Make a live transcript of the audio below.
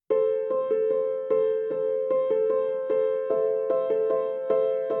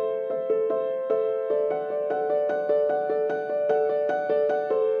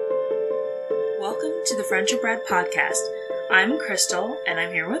Friendship Bread podcast. I'm Krystal, and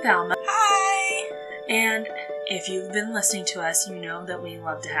I'm here with Alma. Hi! And if you've been listening to us, you know that we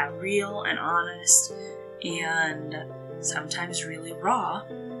love to have real and honest and sometimes really raw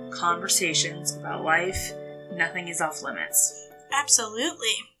conversations about life. Nothing is off limits.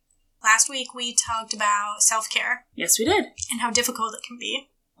 Absolutely. Last week we talked about self-care. Yes, we did. And how difficult it can be.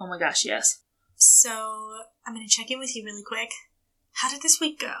 Oh my gosh, yes. So, I'm going to check in with you really quick. How did this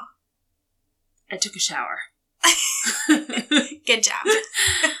week go? I took a shower. Good job.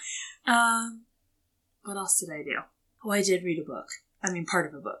 What else did I do? Oh, I did read a book. I mean, part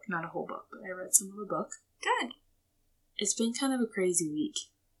of a book, not a whole book, but I read some of a book. Good. It's been kind of a crazy week.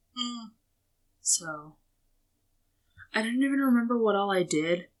 So, I don't even remember what all I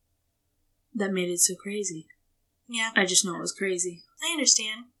did that made it so crazy. Yeah. I just know it was crazy. I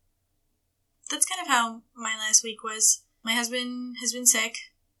understand. That's kind of how my last week was. My husband has been sick.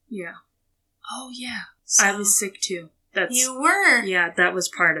 Yeah. Oh, yeah. So, I was sick, too. You were? Yeah, that was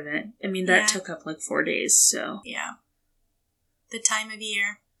part of it. I mean, that took up like 4 days, so. Yeah. The time of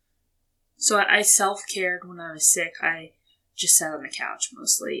year. So I self-cared when I was sick. I just sat on the couch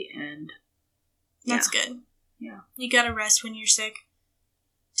mostly, and That's good. Yeah. You gotta rest when you're sick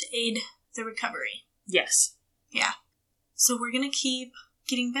to aid the recovery. Yes. Yeah. So we're gonna keep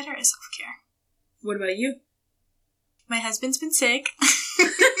getting better at self-care. What about you? My husband's been sick.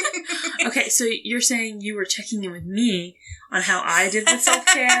 Okay, so you're saying you were checking in with me on how I did with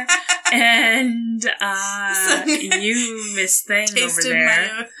self-care, and you Miss Thing over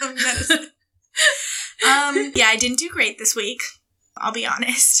there. My own medicine. Yeah, I didn't do great this week. I'll be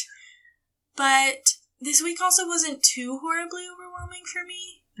honest. But this week also wasn't too horribly overwhelming for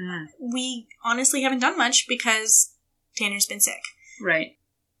me. We honestly haven't done much because Tanner's been sick. Right.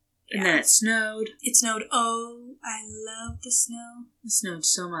 And then it snowed. It snowed. Oh, I love the snow. It snowed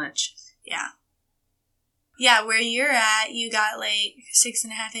so much. Yeah. Yeah, where you're at, you got like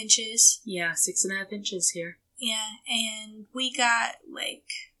 6.5 inches. Yeah, 6.5 inches here. Yeah, and we got like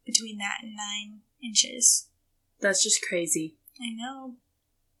between that and 9 inches. That's just crazy. I know.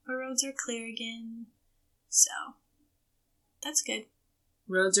 Our roads are clear again. So, that's good.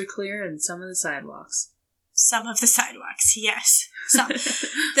 Roads are clear and some of the sidewalks. Some of the sidewalks, yes.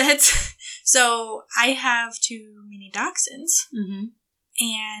 So I have 2 mini dachshunds. Mm-hmm.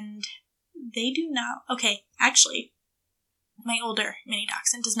 And they do not... Okay, actually, my older mini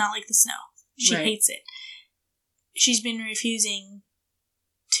dachshund does not like the snow. She hates it. She's been refusing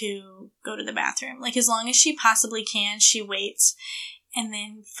to go to the bathroom. Like, as long as she possibly can, she waits. And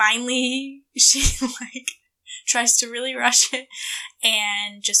then finally, she, tries to really rush it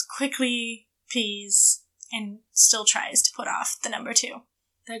and just quickly pees and still tries to put off the number 2.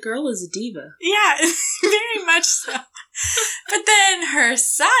 That girl is a diva. Yeah, very much so. But then her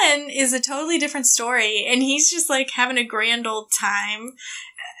son is a totally different story, and he's just, having a grand old time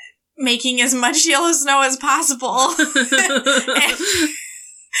making as much yellow snow as possible. And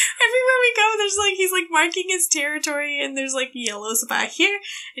everywhere we go, there's, he's, marking his territory, and there's, yellow spot here,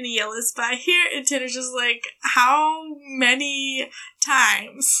 and a yellow spot here, and Tanner's just how many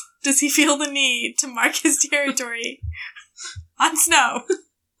times does he feel the need to mark his territory on snow?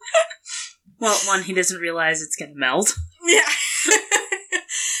 Well, one, he doesn't realize it's gonna melt. Yeah.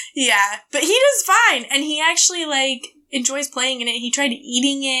 Yeah, but he does fine, and he actually, enjoys playing in it. He tried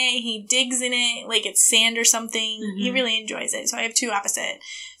eating it, he digs in it, like it's sand or something. Mm-hmm. He really enjoys it, so I have 2 opposite.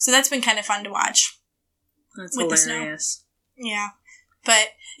 So that's been kind of fun to watch. That's with hilarious. The snow. Yeah. But,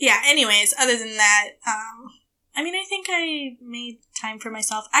 yeah, anyways, other than that, I think I made time for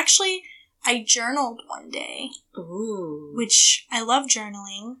myself. Actually, I journaled one day. Ooh. Which I love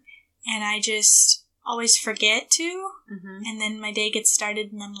journaling, and I just always forget to, and then my day gets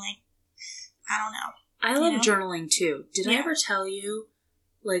started, and I'm I don't know. I love journaling, too. Did I ever tell you,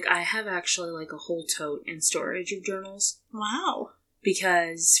 I have actually, a whole tote in storage of journals? Wow.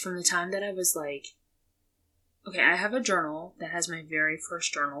 Because from the time that I was, okay, I have a journal that has my very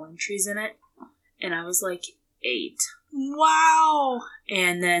first journal entries in it, and I was, 8. Wow.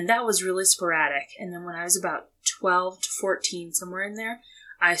 And then that was really sporadic, and then when I was about 12 to 14, somewhere in there,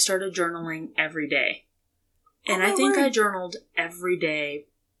 I started journaling every day. And I think I journaled every day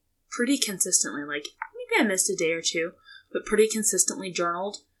pretty consistently. Maybe I missed a day or 2, but pretty consistently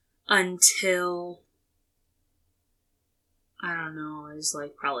journaled until, I don't know, I was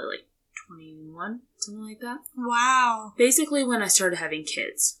probably 21, something like that. Wow. Basically when I started having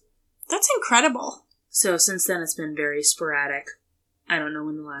kids. That's incredible. So since then it's been very sporadic. I don't know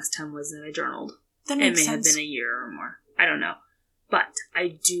when the last time was that I journaled. That makes sense. It may have been a year or more. I don't know. But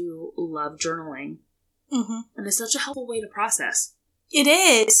I do love journaling. Mm-hmm. And it's such a helpful way to process. It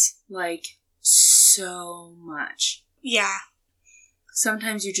is. so much. Yeah.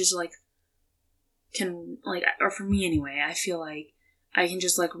 Sometimes you just, like, can, like, or for me anyway, I feel like I can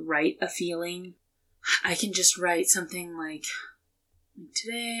just, like, write a feeling. I can just write something like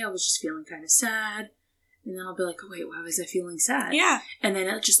today I was just feeling kind of sad. And then I'll be like, oh, wait, why was I feeling sad? Yeah. And then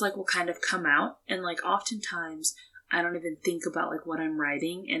it just, like, will kind of come out. And, like, oftentimes I don't even think about, like, what I'm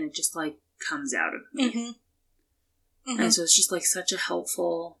writing. And it just, like, comes out of me. Mm-hmm. Mm-hmm. And so it's just, like, such a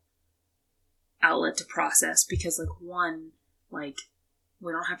helpful outlet to process. Because, like, one, like,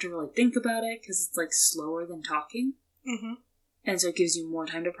 we don't have to really think about it. Because it's, like, slower than talking. Mm-hmm. And so it gives you more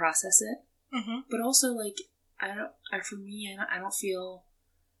time to process it. Mm-hmm. But also, like, I don't feel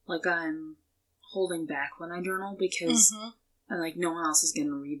like I'm holding back when I journal because I'm like, no one else is going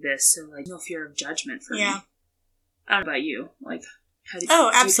to read this, so, like, no fear of judgment for me. I don't know about you. Like, how do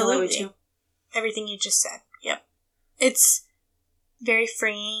you absolutely. Do you feel that way too? Everything you just said. Yep. It's very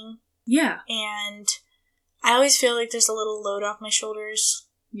freeing. Yeah. And I always feel like there's a little load off my shoulders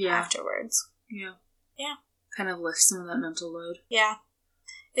afterwards. Yeah. Yeah. Kind of lifts some of that mental load. Yeah.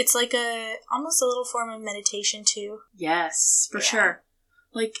 It's like almost a little form of meditation too. Yes, for sure.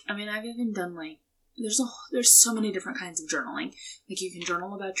 Like, I mean, I've even done, like, there's so many different kinds of journaling. Like, you can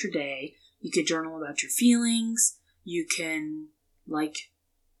journal about your day. You could journal about your feelings. You can, like,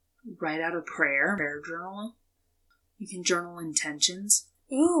 write out a prayer journal. You can journal intentions.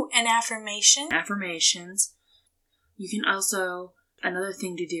 Ooh, an affirmation. Affirmations. You can also, another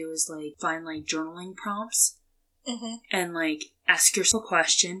thing to do is, like, find, like, journaling prompts. Mm-hmm. And, like, ask yourself a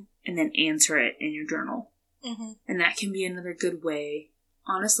question and then answer it in your journal. Mm-hmm. And that can be another good way.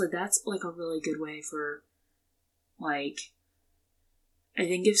 Honestly, that's, like, a really good way for, like, I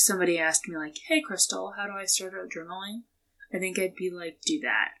think if somebody asked me, like, hey, Krystal, how do I start out journaling? I think I'd be like, do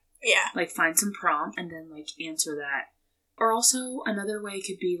that. Yeah. Like, find some prompt and then, like, answer that. Or also, another way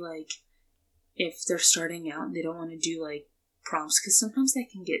could be, like, if they're starting out and they don't want to do, like, prompts, because sometimes they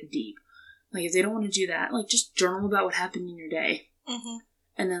can get deep. Like, if they don't want to do that, like, just journal about what happened in your day. Mm-hmm.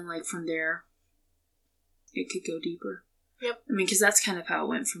 And then, like, from there, it could go deeper. Yep. I mean, because that's kind of how it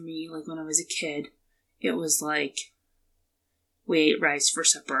went for me. Like, when I was a kid, it was like, we ate rice for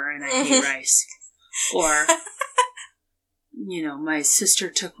supper, and I hate rice. Or, you know, my sister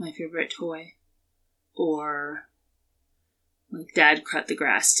took my favorite toy. Or, like, Dad cut the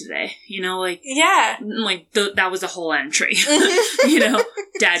grass today. You know, like... Yeah. Like, that was a whole entry. You know?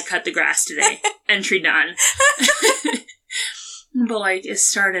 Dad cut the grass today. Entry done. But, like, it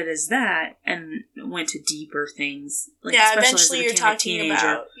started as that and went to deeper things. Like, yeah, eventually you're talking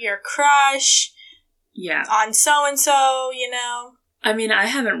about your crush. Yeah. On so-and-so, you know? I mean, I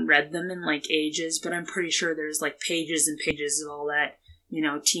haven't read them in, like, ages, but I'm pretty sure there's, like, pages and pages of all that, you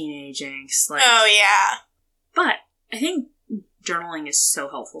know, teenage angst. Like, oh, yeah. But I think journaling is so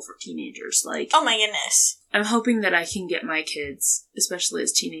helpful for teenagers. Like, oh my goodness. I'm hoping that I can get my kids, especially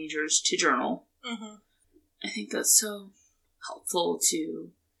as teenagers, to journal. Mm-hmm. I think that's so helpful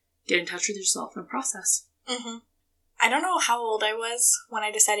to get in touch with yourself and process. Mm-hmm. I don't know how old I was when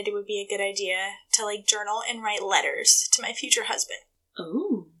I decided it would be a good idea to, like, journal and write letters to my future husband.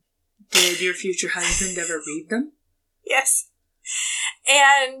 Oh. Did your future husband ever read them? Yes.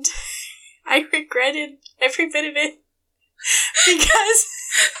 And I regretted every bit of it because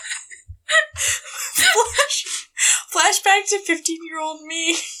flashback to 15-year-old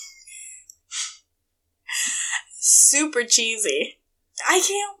me. Super cheesy. I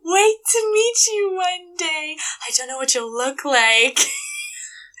can't wait to meet you one day. I don't know what you'll look like.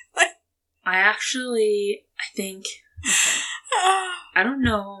 I think, okay, I don't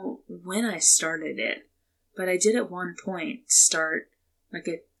know when I started it, but I did at one point start, like,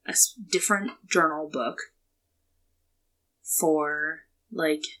 a different journal book for,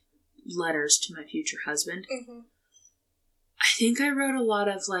 like, letters to my future husband. Mm-hmm. I think I wrote a lot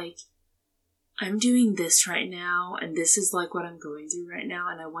of, like, I'm doing this right now, and this is, like, what I'm going through right now,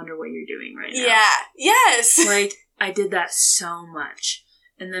 and I wonder what you're doing right now. Yeah. Yes! Like, I did that so much.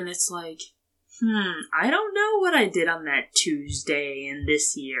 And then it's like, I don't know what I did on that Tuesday in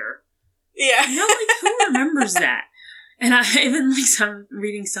this year. Yeah. You know, like, who remembers that? And I even, like,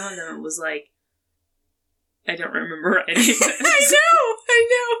 reading some of them, it was like, I don't remember any of it. I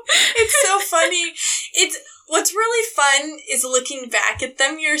know. It's so funny. What's really fun is looking back at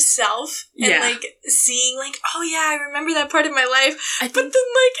them yourself and, like, seeing, like, oh, yeah, I remember that part of my life. But then,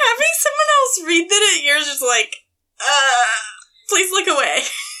 like, having someone else read that, you're just like, please look away.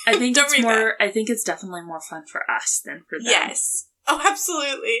 I think I think it's definitely more fun for us than for them. Yes. Oh,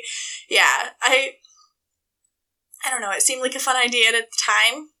 absolutely. Yeah. I don't know. It seemed like a fun idea at the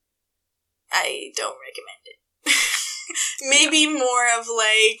time. I don't recommend it. Maybe more of,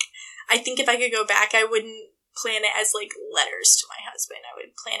 like, I think if I could go back, I wouldn't plan it as, like, letters to my husband. I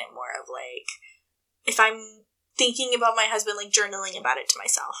would plan it more of, like, if I'm thinking about my husband, like, journaling about it to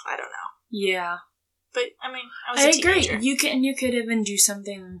myself. I don't know. Yeah. But, I mean, I was a teenager. Agree. You could even do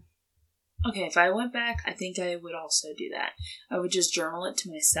something... Okay, if I went back, I think I would also do that. I would just journal it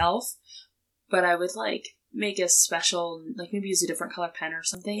to myself, but I would, like, make a special, like, maybe use a different color pen or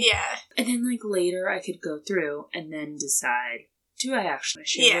something. Yeah. And then, like, later I could go through and then decide, do I actually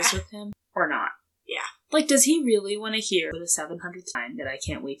share this with him or not? Yeah. Like, does he really want to hear for the 700th time that I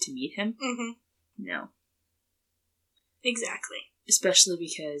can't wait to meet him? Mm-hmm. No. Exactly. Especially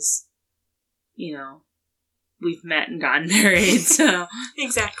because, you know, we've met and gotten married, so...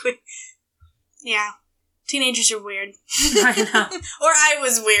 Exactly. Yeah. Teenagers are weird. I know. Or I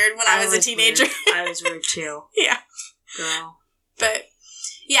was weird when I was a teenager. I was weird too. Yeah. Girl. But,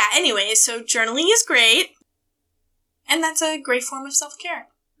 yeah, anyway, so journaling is great. And that's a great form of self-care.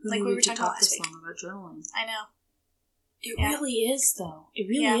 Like we were talking about last week. About journaling. I know. It really is, though. It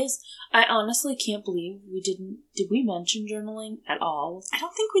really is. I honestly can't believe we didn't... Did we mention journaling at all? I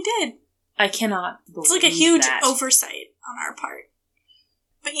don't think we did. I cannot believe It's like a huge oversight on our part.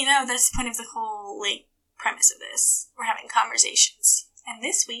 But, you know, that's the point of the whole, like, premise of this. We're having conversations. And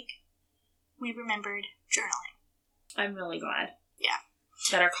this week, we remembered journaling. I'm really glad. Yeah.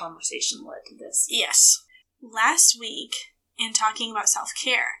 That our conversation led to this. Yes. Last week, in talking about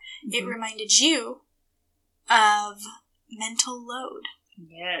self-care, it reminded you of mental load.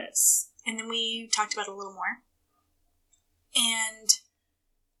 Yes. And then we talked about it a little more. And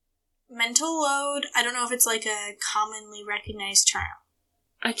mental load, I don't know if it's like a commonly recognized term.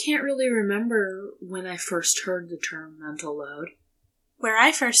 I can't really remember when I first heard the term mental load. Where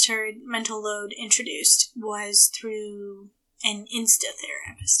I first heard mental load introduced was through an Insta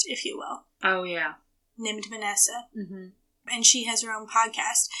therapist, if you will. Oh, yeah. Named Vanessa. Mm-hmm. And she has her own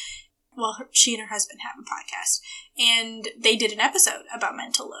podcast. Well, she and her husband have a podcast. And they did an episode about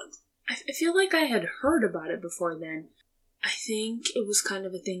mental load. I feel like I had heard about it before then. I think it was kind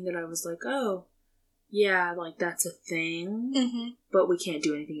of a thing that I was like, oh, yeah, like that's a thing, but we can't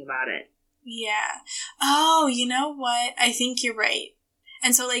do anything about it. Yeah. Oh, you know what? I think you're right.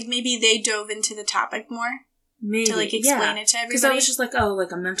 And so, like, maybe they dove into the topic more? Maybe, to, like, explain it to everybody? Because I was just like, oh,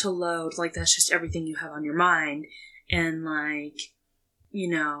 like a mental load, like that's just everything you have on your mind. And, like, you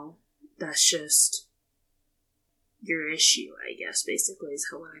know, that's just your issue, I guess, basically, is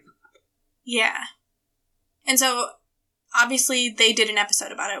how I thought. Yeah. And so, obviously, they did an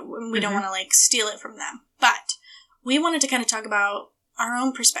episode about it. We don't want to, like, steal it from them. But we wanted to kind of talk about our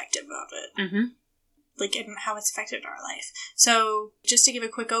own perspective of it. Like, and how it's affected our life. So, just to give a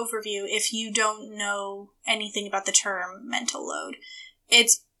quick overview, if you don't know anything about the term mental load,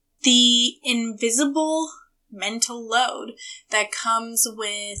 it's the invisible mental load that comes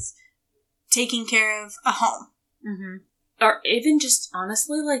with taking care of a home. Or even just,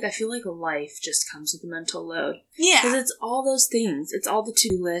 honestly, like, I feel like life just comes with a mental load. Yeah. Because it's all those things. It's all the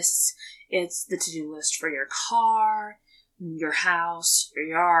to-do lists. It's the to-do list for your car, your house, your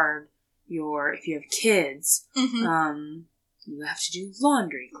yard, if you have kids, you have to do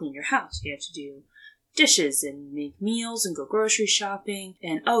laundry, clean your house. You have to do dishes and make meals and go grocery shopping.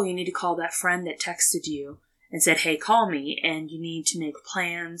 And, oh, you need to call that friend that texted you and said, hey, call me. And you need to make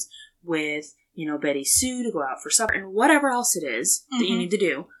plans with, you know, Betty Sue to go out for supper and whatever else it is that you need to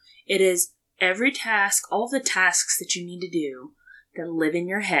do. It is every task, all the tasks that you need to do that live in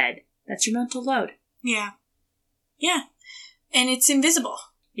your head. That's your mental load. Yeah. Yeah. And it's invisible.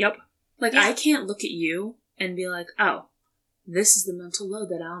 Yep. Like, I can't look at you and be like, oh, this is the mental load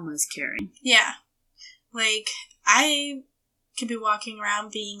that Alma's carrying. Yeah. Like, I could be walking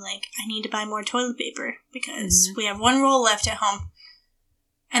around being like, I need to buy more toilet paper because we have one roll left at home.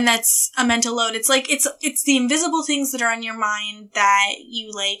 And that's a mental load. It's like, it's the invisible things that are on your mind that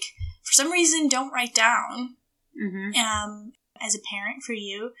you, like, for some reason don't write down. As a parent, for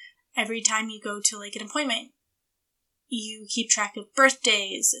you, every time you go to, like, an appointment, you keep track of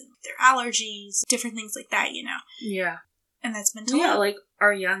birthdays and their allergies, different things like that, you know? Yeah. And that's mental load. Yeah, like,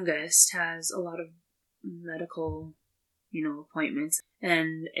 our youngest has a lot of medical, you know, appointments.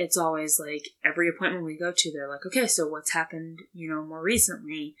 And it's always like, every appointment we go to, they're like, okay, so what's happened, you know, more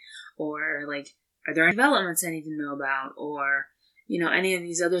recently? Or, like, are there any developments I need to know about? Or, you know, any of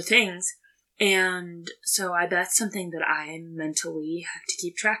these other things. And so that's something that I mentally have to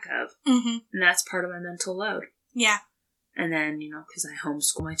keep track of. And that's part of my mental load. Yeah. And then, you know, because I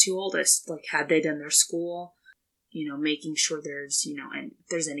homeschool my two oldest, like, had they done their school, you know, making sure there's, you know, and if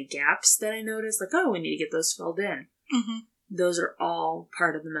there's any gaps that I notice, like, oh, we need to get those filled in. Those are all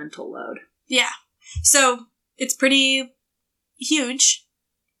part of the mental load. Yeah. So, it's pretty huge.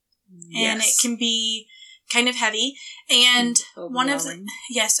 And it can be kind of heavy. And overwhelming.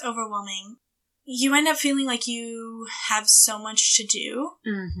 Overwhelming. You end up feeling like you have so much to do.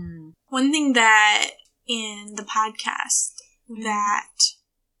 Mm-hmm. One thing that in the podcast that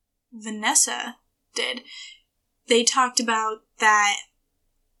Vanessa did, they talked about that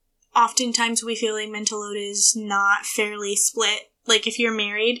oftentimes we feel like mental load is not fairly split. Like if you're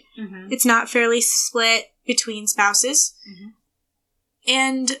married, it's not fairly split between spouses. Mm-hmm.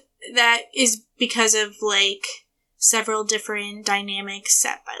 And that is because of like several different dynamics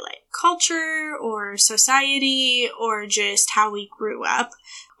set by like culture or society or just how we grew up.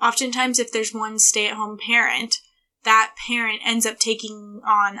 Oftentimes if there's one stay-at-home parent, that parent ends up taking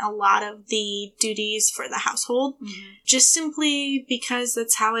on a lot of the duties for the household, just simply because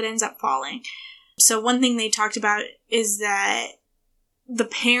that's how it ends up falling. So one thing they talked about is that the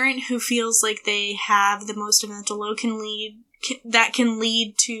parent who feels like they have the most mental load can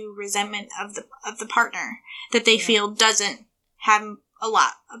lead to resentment of the partner that they feel doesn't have a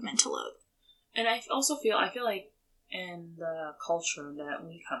lot of mental load. And I feel like in the culture that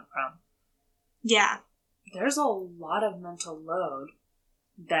we come from, there's a lot of mental load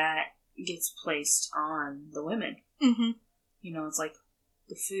that gets placed on the women. Mm-hmm. You know, it's like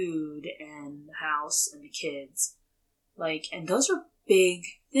the food and the house and the kids. Like, and those are big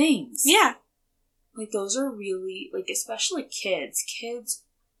things. Yeah. Like, those are really, like, especially kids. Kids,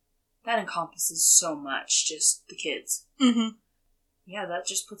 that encompasses so much, just the kids. Mm-hmm. Yeah, that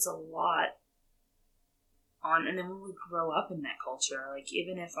just puts a lot on. And then when we grow up in that culture, like,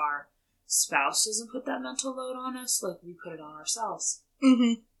 even if our spouse doesn't put that mental load on us, like, we put it on ourselves.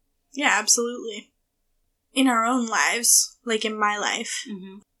 Mm-hmm. Yeah, absolutely. In our own lives, like in my life,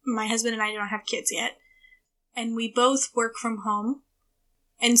 my husband and I don't have kids yet, and we both work from home,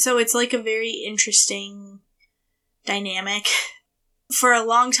 and so it's like a very interesting dynamic. For a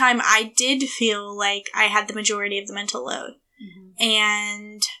long time, I did feel like I had the majority of the mental load,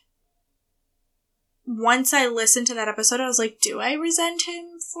 and once I listened to that episode, I was like, do I resent him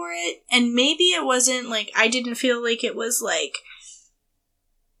for it? And maybe it wasn't like, I didn't feel like it was like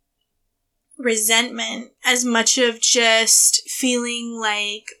resentment as much of just feeling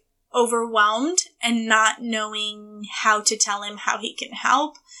like overwhelmed and not knowing how to tell him how he can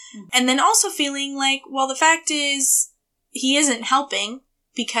help. And then also feeling like, well, the fact is he isn't helping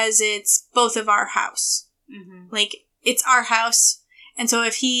because it's both of our house. Like, it's our house. And so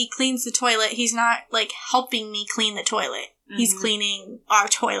if he cleans the toilet, he's not, like, helping me clean the toilet. He's cleaning our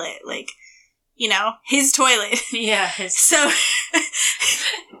toilet, like, you know, his toilet. Yeah, So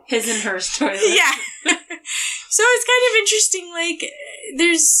his and hers toilet. Yeah. So it's kind of interesting, like,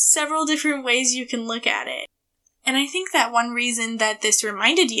 there's several different ways you can look at it. And I think that one reason that this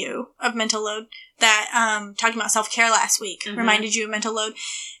reminded you of mental load, that talking about self-care last week reminded you of mental load,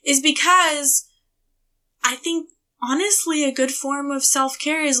 is because I think, honestly, a good form of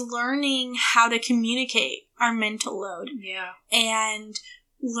self-care is learning how to communicate our mental load. Yeah. And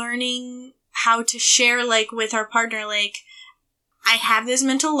learning how to share, like, with our partner, like, I have this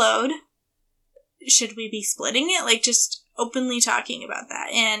mental load. Should we be splitting it? Like, just openly talking about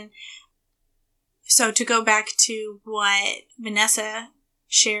that. And so to go back to what Vanessa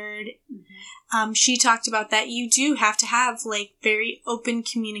shared, she talked about that you do have to have, like, very open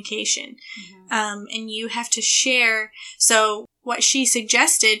communication. And you have to share. So what she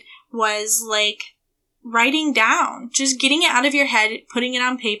suggested was, like, writing down, just getting it out of your head, putting it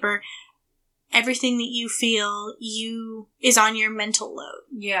on paper, everything that you feel is on your mental load.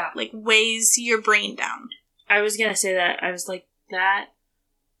 Yeah. Like, weighs your brain down. I was gonna say that. I was like, that,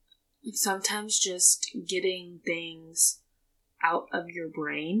 sometimes just getting things out of your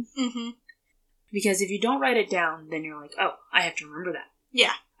brain. Because if you don't write it down, then you're like, oh, I have to remember that.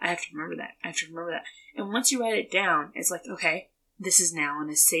 Yeah. I have to remember that. I have to remember that. And once you write it down, it's like, okay, this is now in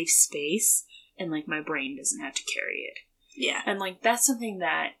a safe space, and, like, my brain doesn't have to carry it. Yeah. And, like, that's something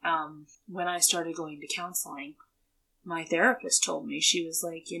that, when I started going to counseling, my therapist told me, she was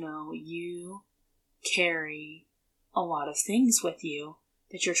like, you know, you carry a lot of things with you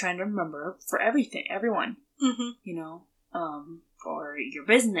that you're trying to remember for everyone. You know, for your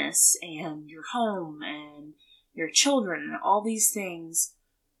business and your home and your children and all these things.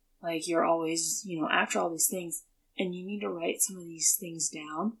 Like, you're always, you know, after all these things, and you need to write some of these things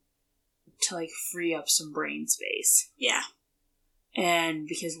down to, like, free up some brain space. Yeah. And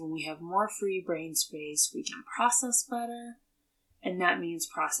because when we have more free brain space, we can process better. And that means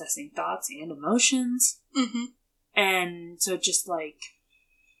processing thoughts and emotions. And so it just, like,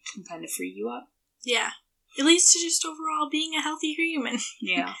 can kind of free you up. Yeah. It leads to just overall being a healthier human.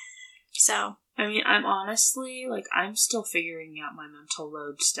 Yeah. So, I mean, I'm honestly, like, I'm still figuring out my mental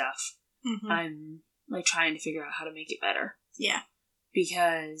load stuff. Mm-hmm. I'm, like, trying to figure out how to make it better. Yeah.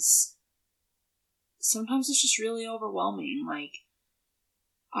 Because sometimes it's just really overwhelming. Like,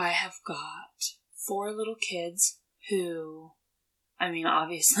 I have got 4 little kids who, I mean,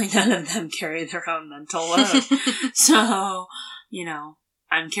 obviously none of them carry their own mental load. So, you know,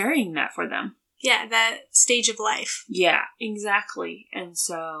 I'm carrying that for them. Yeah, that stage of life. Yeah, exactly. And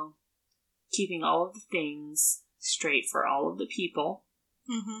so, keeping all of the things straight for all of the people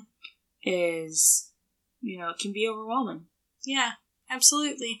is, you know, it can be overwhelming. Yeah,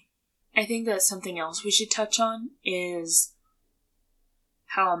 absolutely. I think that something else we should touch on is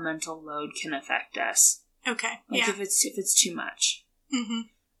how a mental load can affect us. Okay. Like, if it's too much. Mm-hmm.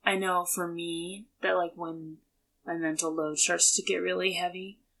 I know for me that, like, when my mental load starts to get really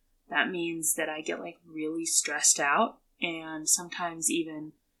heavy, that means that I get, like, really stressed out, and sometimes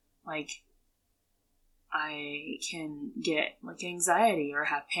even, like, I can get, like, anxiety or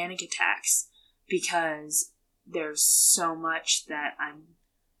have panic attacks because there's so much that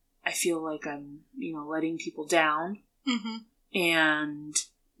I feel like I'm, you know, letting people down and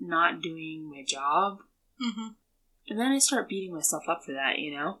not doing my job. And then I start beating myself up for that,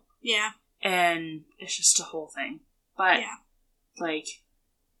 you know? Yeah. And it's just a whole thing. But, like,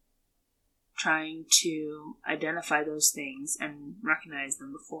 trying to identify those things and recognize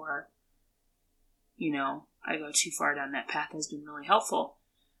them before, you know, I go too far down that path has been really helpful.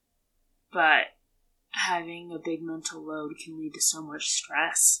 But having a big mental load can lead to so much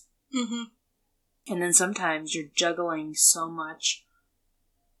stress. And then sometimes you're juggling so much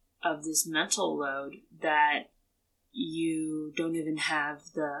of this mental load that you don't even have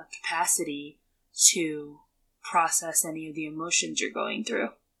the capacity to process any of the emotions you're going through.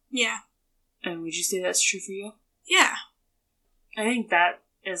 Yeah. And would you say that's true for you? Yeah. I think that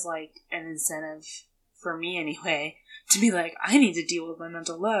is, like, an incentive, for me anyway, to be like, I need to deal with my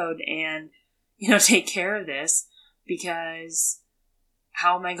mental load and, you know, take care of this, because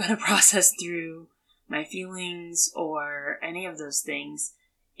how am I going to process through my feelings or any of those things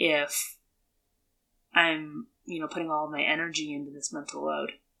if I'm, you know, putting all of my energy into this mental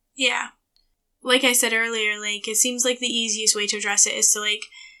load? Yeah. Like I said earlier, like, it seems like the easiest way to address it is to, like,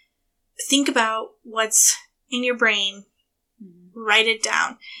 think about what's in your brain, write it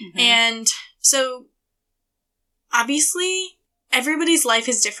down. And so, obviously, everybody's life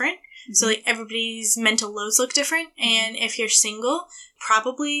is different. So, like, everybody's mental loads look different. And if you're single,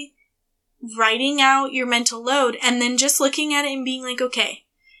 probably writing out your mental load and then just looking at it and being like, okay,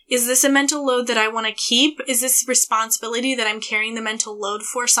 is this a mental load that I want to keep? Is this responsibility that I'm carrying the mental load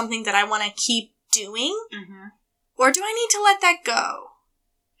for something that I want to keep doing? Or do I need to let that go?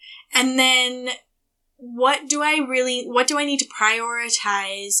 And then what do I need to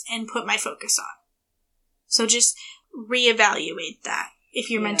prioritize and put my focus on? So just reevaluate that if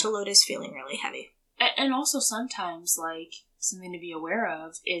your mental load is feeling really heavy. And also sometimes, like, something to be aware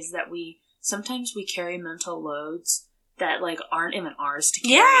of is that sometimes we carry mental loads that, like, aren't even ours to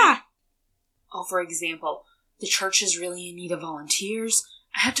carry. Yeah. Oh, for example, the church is really in need of volunteers.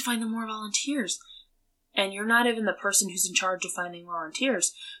 I have to find them more volunteers. And you're not even the person who's in charge of finding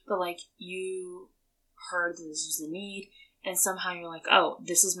volunteers, but, like, you heard that this was a need, and somehow you're like, oh,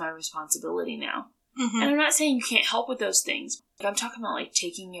 this is my responsibility now. And I'm not saying you can't help with those things, but I'm talking about, like,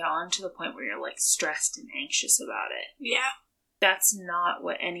 taking it on to the point where you're, like, stressed and anxious about it. Yeah. That's not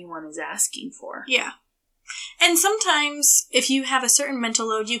what anyone is asking for. Yeah. And sometimes, if you have a certain mental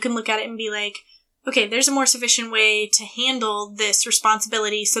load, you can look at it and be like, okay, there's a more sufficient way to handle this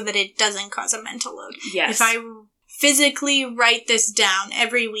responsibility so that it doesn't cause a mental load. Yes. If I physically write this down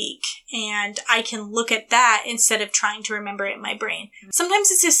every week and I can look at that instead of trying to remember it in my brain. Sometimes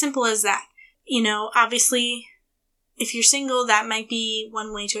it's as simple as that. You know, obviously, if you're single, that might be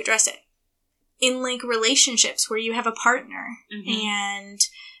one way to address it. In, like, relationships where you have a partner and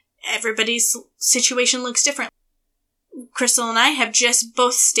everybody's situation looks different. Krystal and I have just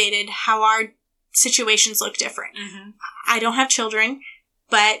both stated how our situations look different. I don't have children,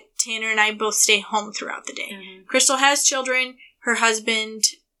 but Tanner and I both stay home throughout the day. Krystal has children. Her husband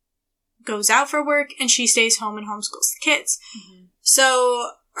goes out for work, and she stays home and homeschools the kids.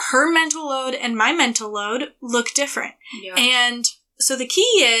 So her mental load and my mental load look different. Yeah. And so the key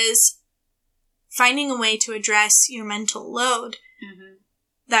is finding a way to address your mental load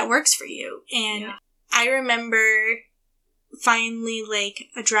that works for you. And I remember finally, like,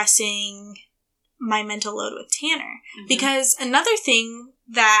 addressing my mental load with Tanner. Because another thing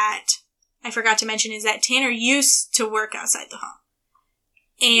that I forgot to mention is that Tanner used to work outside the home.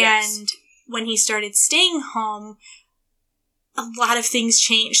 And when he started staying home, a lot of things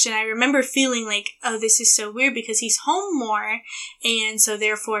changed. And I remember feeling like, oh, this is so weird because he's home more. And so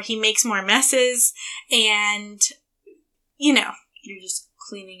therefore he makes more messes. And, you know. You're just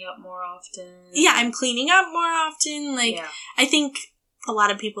cleaning up more often. Yeah, I'm cleaning up more often. Like, yeah. I think a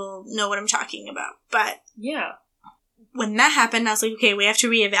lot of people know what I'm talking about. But yeah, when that happened, I was like, okay, we have to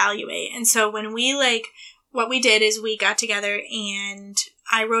reevaluate. And so when we, like, what we did is we got together and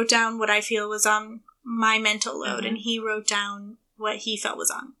I wrote down what I feel was on my mental load, and he wrote down what he felt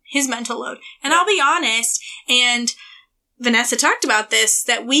was on his mental load. And I'll be honest, and Vanessa talked about this,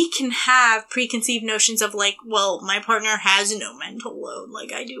 that we can have preconceived notions of like, well, my partner has no mental load,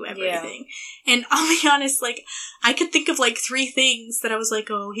 like I do everything. Yeah. And I'll be honest, like, I could think of like 3 things that I was like,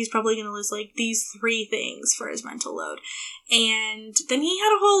 oh, he's probably going to list like these 3 things for his mental load. And then he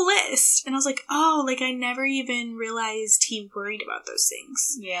had a whole list. And I was like, oh, like I never even realized he worried about those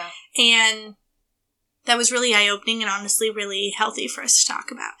things. Yeah. And that was really eye-opening and honestly really healthy for us to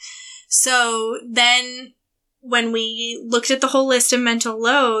talk about. So then when we looked at the whole list of mental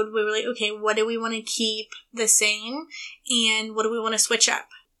load, we were like, okay, what do we want to keep the same? And what do we want to switch up?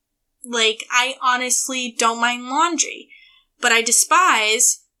 Like, I honestly don't mind laundry, but I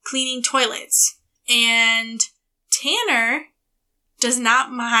despise cleaning toilets. And Tanner does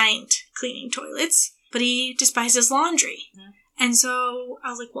not mind cleaning toilets, but he despises laundry. Mm-hmm. And so I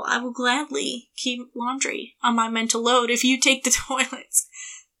was like, well, I will gladly keep laundry on my mental load if you take the toilets.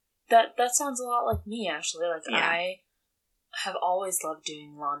 That sounds a lot like me, actually. Like, yeah. I have always loved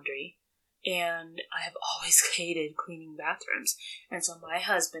doing laundry, and I have always hated cleaning bathrooms. And so my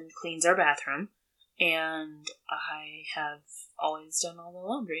husband cleans our bathroom, and I have always done all the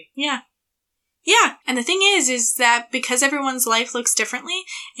laundry. Yeah. Yeah. And the thing is that because everyone's life looks differently,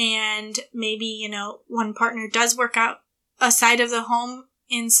 and maybe, you know, one partner does work out a side of the home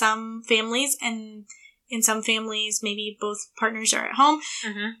in some families, and in some families, maybe both partners are at home.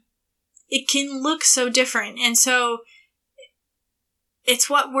 Mm-hmm. It can look so different. And so it's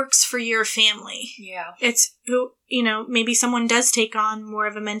what works for your family. Yeah. It's, you know, maybe someone does take on more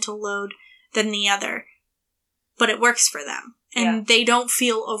of a mental load than the other, but it works for them. And they don't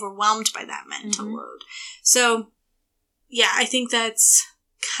feel overwhelmed by that mental load. So, yeah, I think that's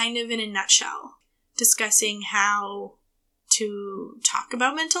kind of in a nutshell discussing how to talk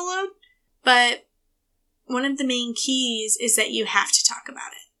about mental load. But one of the main keys is that you have to talk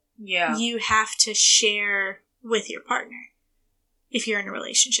about it. Yeah. You have to share with your partner if you're in a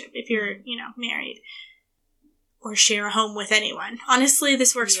relationship, if you're, you know, married, or share a home with anyone. Honestly,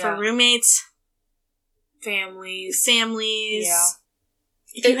 this works for roommates, families. Yeah.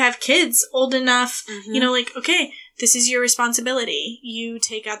 If you have kids old enough, you know, like, okay, this is your responsibility. You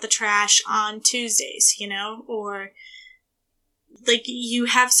take out the trash on Tuesdays, you know, or like you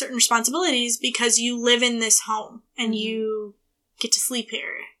have certain responsibilities because you live in this home and you get to sleep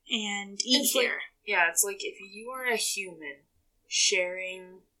here and eat here. It's like if you are a human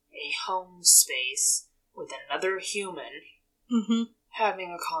sharing a home space with another human,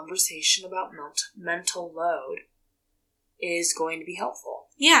 having a conversation about mental load is going to be helpful.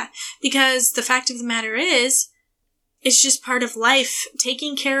 Yeah, because the fact of the matter is, it's just part of life.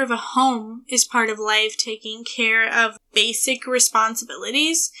 Taking care of a home is part of life. Taking care of basic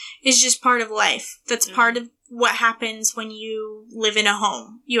responsibilities is just part of life. That's part of what happens when you live in a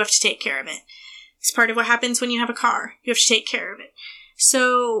home. You have to take care of it. It's part of what happens when you have a car. You have to take care of it.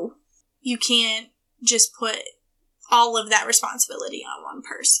 So you can't just put all of that responsibility on one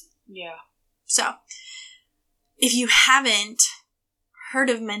person. Yeah. So if you haven't heard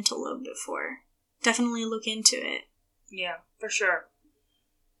of mental load before, definitely look into it. Yeah, for sure.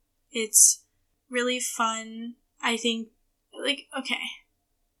 It's really fun. I think, like, okay.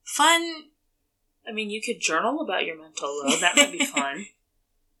 Fun. I mean, you could journal about your mental load. That would be fun.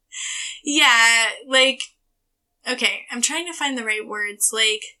 Yeah, like, okay, I'm trying to find the right words.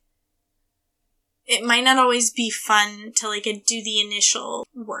 Like, it might not always be fun to, like, do the initial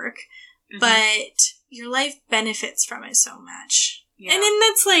work, but your life benefits from it so much. Yeah. And then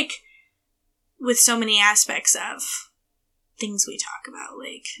that's, like, with so many aspects of things we talk about,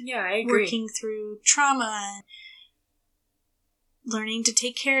 like, yeah, I agree. Working through trauma, learning to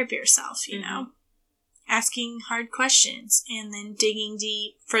take care of yourself, you know, asking hard questions, and then digging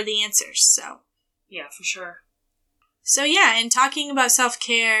deep for the answers. So, yeah, for sure. So, yeah, in talking about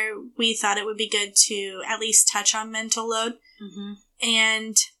self-care, we thought it would be good to at least touch on mental load.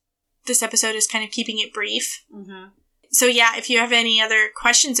 And this episode is kind of keeping it brief. So, yeah, if you have any other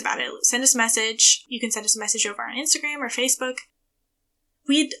questions about it, send us a message. You can send us a message over on Instagram or Facebook.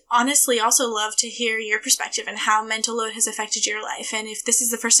 We'd honestly also love to hear your perspective and how mental load has affected your life. And if this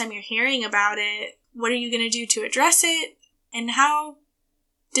is the first time you're hearing about it, what are you going to do to address it? And how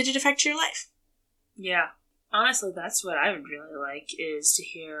did it affect your life? Yeah. Honestly, that's what I would really like, is to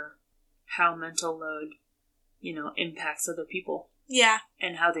hear how mental load, impacts other people. Yeah.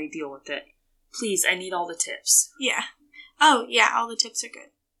 And how they deal with it. Please, I need all the tips. Yeah. Oh, yeah, all the tips are good.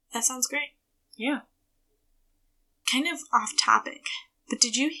 That sounds great. Yeah. Kind of off topic, but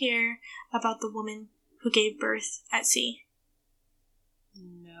did you hear about the woman who gave birth at sea?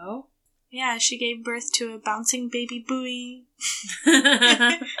 No. Yeah, she gave birth to a bouncing baby buoy.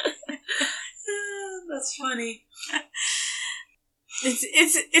 That's funny.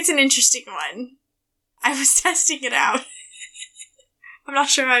 It's an interesting one. I was testing it out. I'm not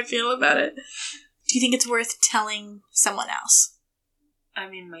sure how I feel about it. Do you think it's worth telling someone else? I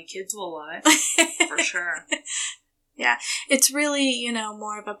mean, my kids will love it. For sure. Yeah. It's really,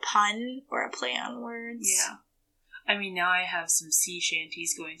 more of a pun or a play on words. Yeah. I mean, now I have some sea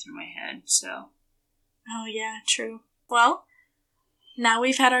shanties going through my head, so. Oh, yeah, true. Well, now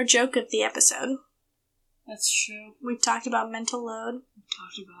we've had our joke of the episode. That's true. We've talked about mental load. We've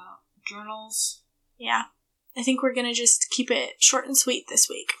talked about journals. Yeah. I think we're going to just keep it short and sweet this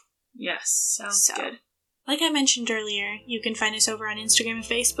week. Yes, sounds good. Like I mentioned earlier, you can find us over on Instagram and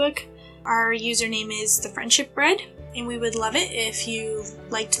Facebook. Our username is The Friendship Bread, and we would love it if you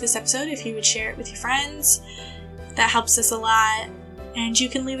liked this episode, if you would share it with your friends. That helps us a lot. And you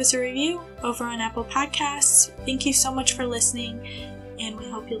can leave us a review over on Apple Podcasts. Thank you so much for listening, and we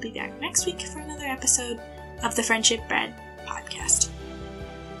hope you'll be back next week for another episode of the Friendship Bread podcast.